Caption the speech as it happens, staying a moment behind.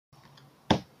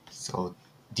So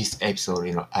this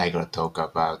episode, I gotta talk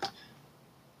about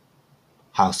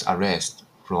house arrest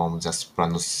from the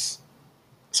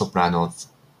Sopranos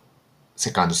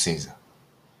second season,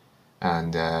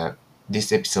 and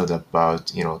this episode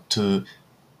about two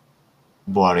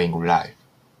boring life.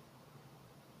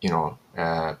 You know,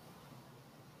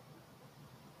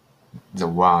 the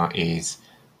one is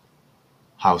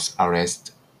house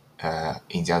arrest.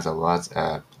 In the other words,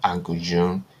 Uncle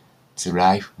June, the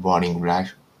life, boring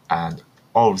life, and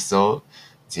also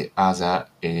the other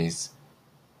is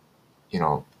you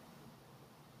know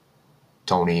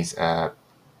Tony's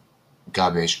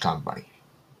garbage company.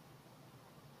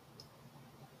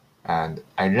 And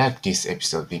I like this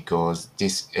episode because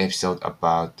this episode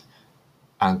about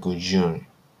Uncle June,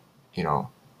 you know,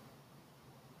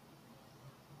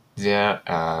 there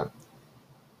are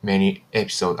many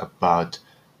episodes about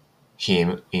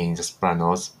him in The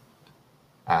Sopranos,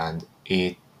 and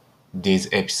this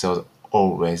episode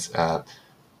always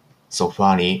so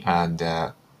funny and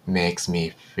makes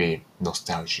me feel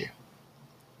nostalgia.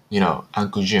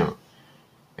 Uncle June,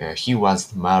 he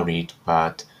was married,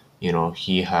 but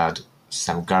he had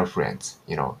some girlfriends.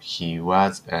 He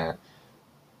was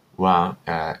one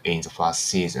in the first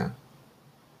season.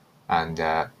 And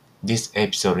this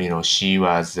episode, she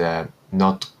was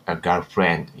not a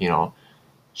girlfriend,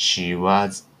 she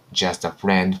was just a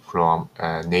friend from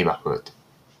a neighborhood.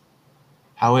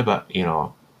 However,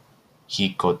 he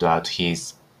got out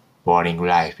his boring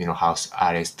life, house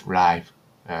arrest life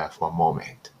for a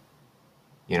moment.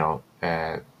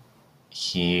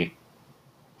 He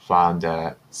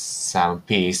found some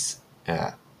peace.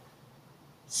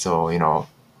 So,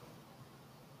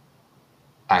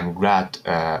 I'm glad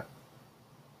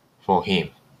for him,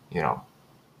 you know.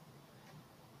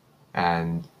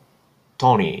 And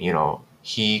Tony,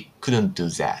 he couldn't do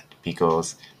that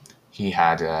because he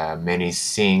had many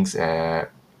things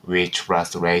which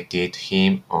frustrated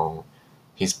him on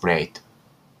his plate.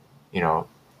 You know,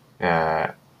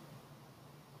 uh,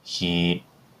 he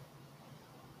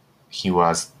he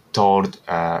was told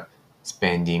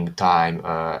spending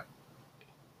time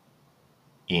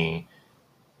in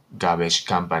garbage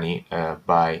company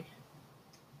by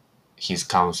his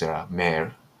counselor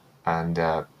Mayor, and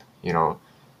you know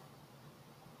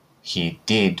he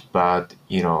did, but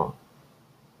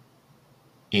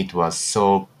it was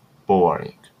so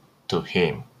boring to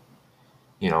him.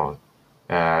 You know,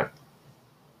 uh,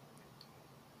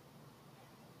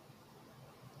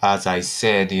 as I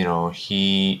said, you know,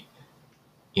 he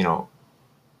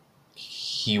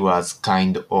was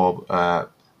kind of,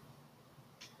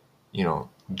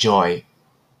 joy.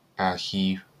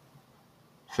 He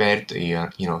felt,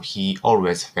 he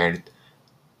always felt,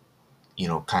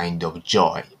 kind of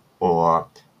joy or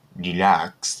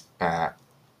relax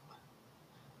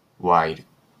while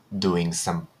doing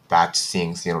some bad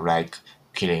things, like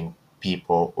killing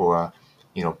people or,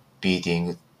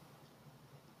 beating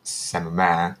some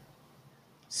man.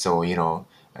 So,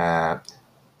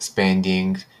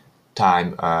 spending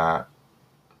time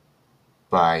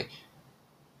by,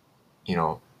 you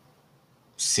know,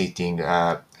 sitting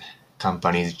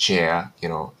company's chair,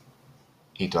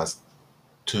 it was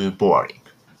too boring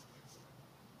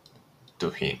to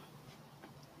him.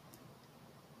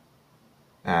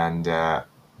 And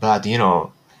but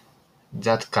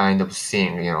that kind of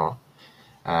thing,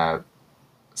 uh,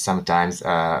 sometimes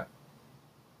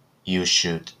you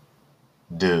should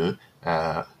do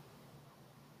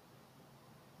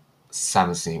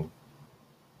something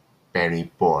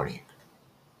very boring,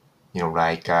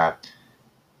 like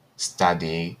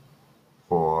study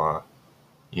or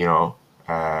you know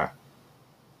uh,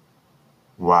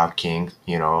 working.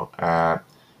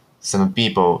 Some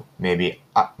people maybe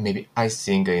I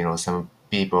think some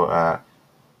people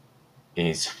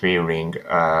is feeling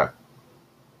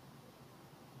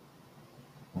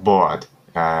bored,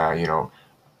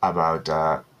 about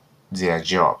their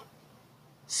job.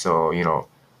 So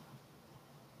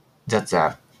that's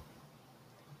a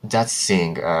that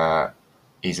thing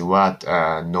is what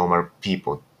normal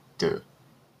people do.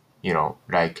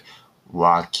 Like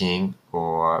working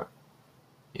or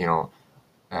you know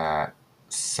uh,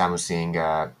 something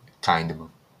kind of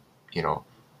you know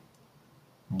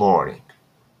boring.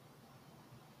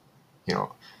 You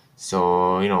know,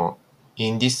 so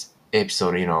in this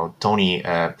episode, Tony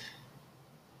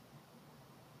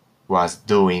was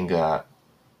doing a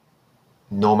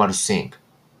normal thing.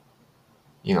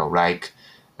 Like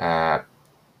uh,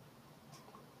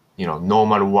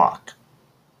 normal work.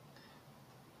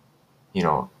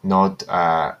 Not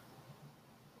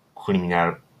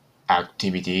criminal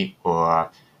activity or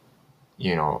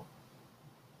you know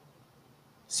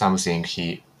something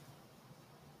he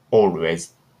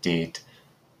always did,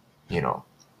 you know.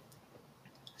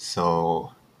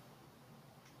 So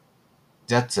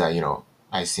that's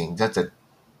I think that's a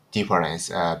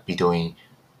difference between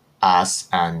us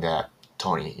and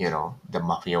Tony, the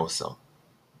mafioso.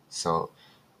 So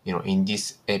in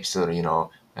this episode, in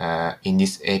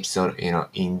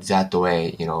that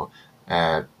way,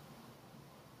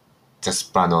 the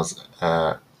Sopranos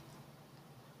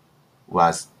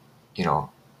was, you know,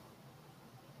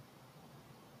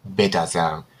 better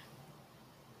than,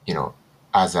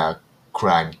 other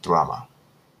crime drama.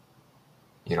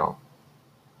 You know,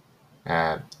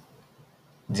 uh,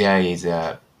 there is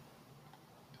a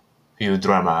few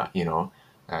drama,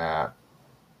 uh,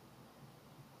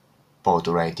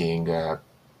 portraying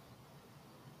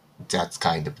that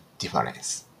kind of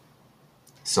difference.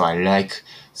 So I like,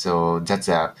 so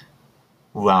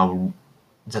one,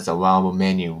 that's a one of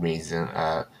many reasons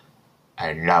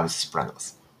I love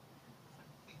Sopranos.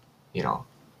 You know,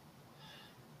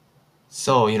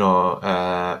 so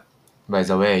by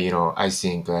the way, I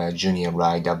think Junior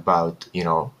lied about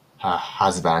her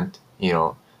husband,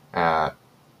 uh,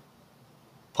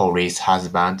 police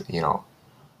husband,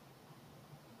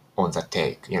 on the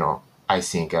take. I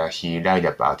think he lied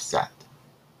about that.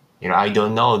 I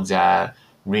don't know the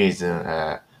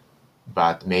reason,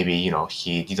 but maybe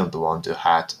he didn't want to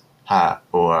hurt her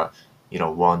or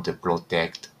want to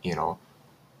protect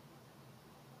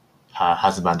her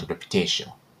husband's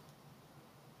reputation.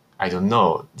 I don't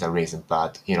know the reason,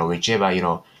 but whichever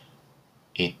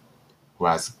it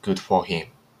was good for him.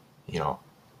 You know,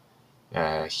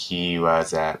 he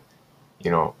was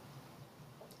you know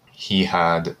he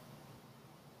had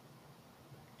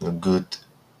a good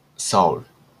soul.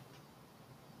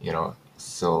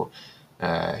 So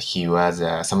he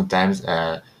was sometimes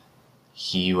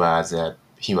he was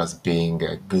being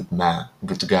a good man,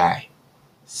 good guy.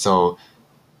 So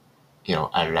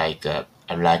I like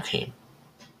him,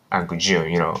 Uncle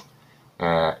June.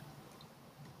 Uh,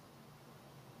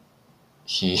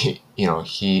 he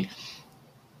he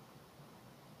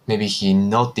maybe he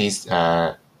noticed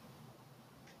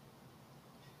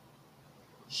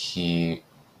he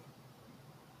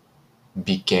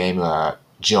became a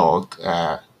joke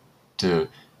to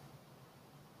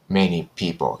many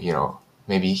people.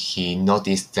 Maybe he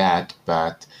noticed that,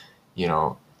 but you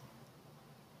know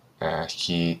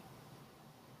he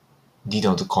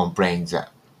didn't complain that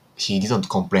he didn't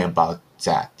complain about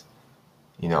that.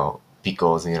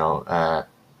 Because he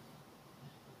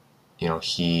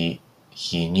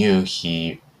knew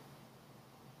he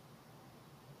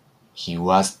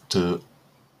was too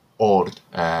old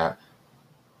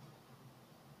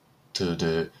to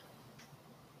do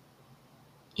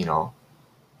you know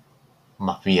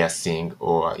mafia thing,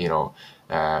 or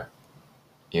uh,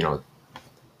 you know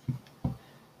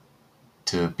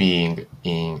to being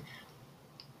in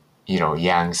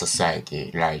young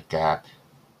society, like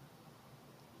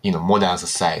modern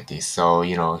society. So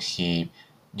he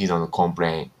didn't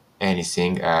complain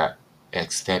anything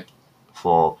except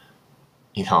for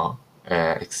you know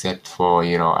except for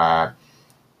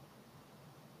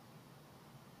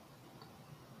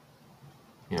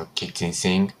kitchen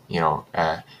sink,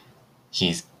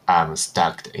 his arm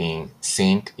stuck in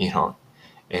sink, e-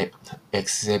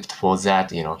 except for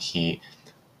that, he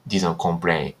didn't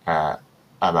complain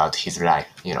about his life.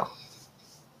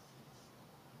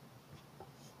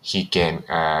 He came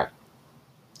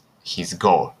his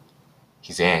goal,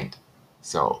 his end.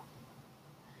 So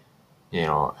you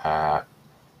know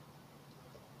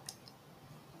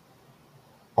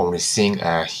only thing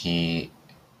he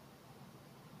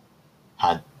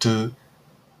had to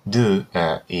do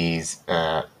is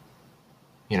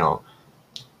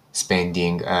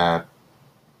spending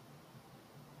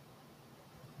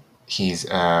his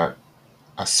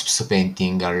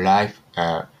spending a life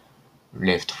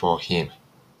left for him.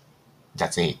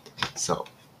 That's it. So,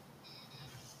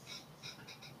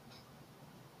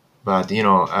 but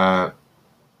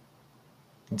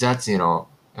that's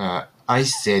I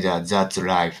say that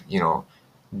life,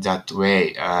 that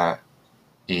way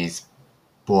is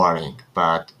boring.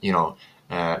 But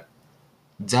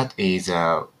that is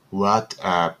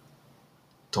what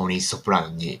Tony Soprano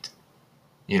need.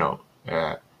 You know,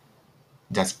 uh,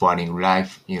 that's boring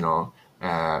life.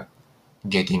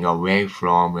 Getting away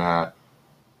from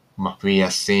mafia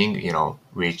thing.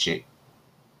 Which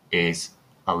is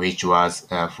which was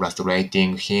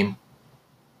frustrating him.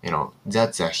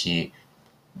 That's he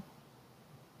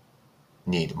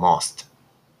need most.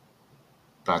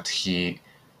 But he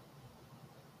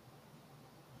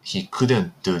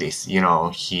couldn't do this.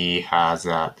 He has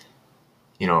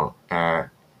you know,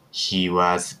 he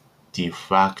was de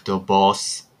facto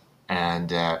boss.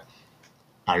 and a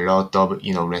lot of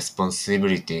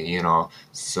responsibility,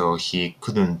 so he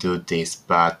couldn't do this,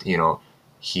 but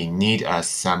he need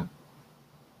some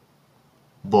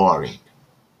boring,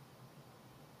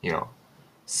 you know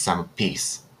some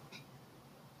peace.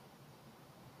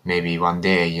 Maybe one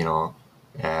day,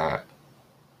 uh,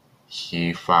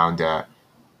 he found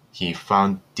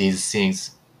these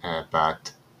things,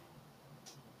 but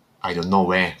I don't know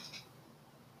when.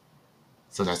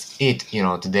 So that's it.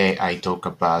 Today I talk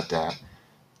about the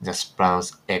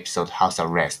Sopranos episode House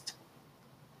Arrest.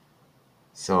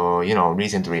 So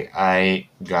recently I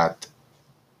got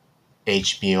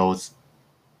HBO's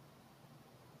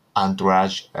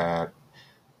Entourage,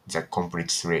 the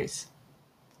complete series.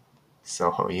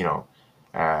 So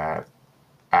uh,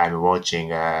 I'm watching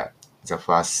the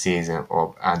first season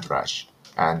of Entourage,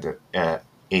 and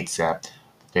it's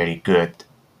very good.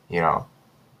 You know,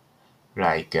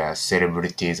 like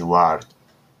celebrities world,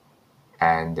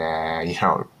 and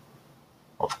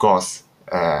of course,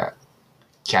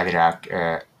 Cadillac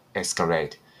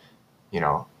Escalade. You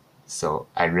know, so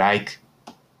I like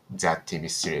that TV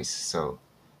series. So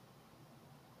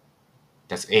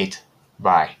that's it.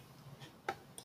 Bye.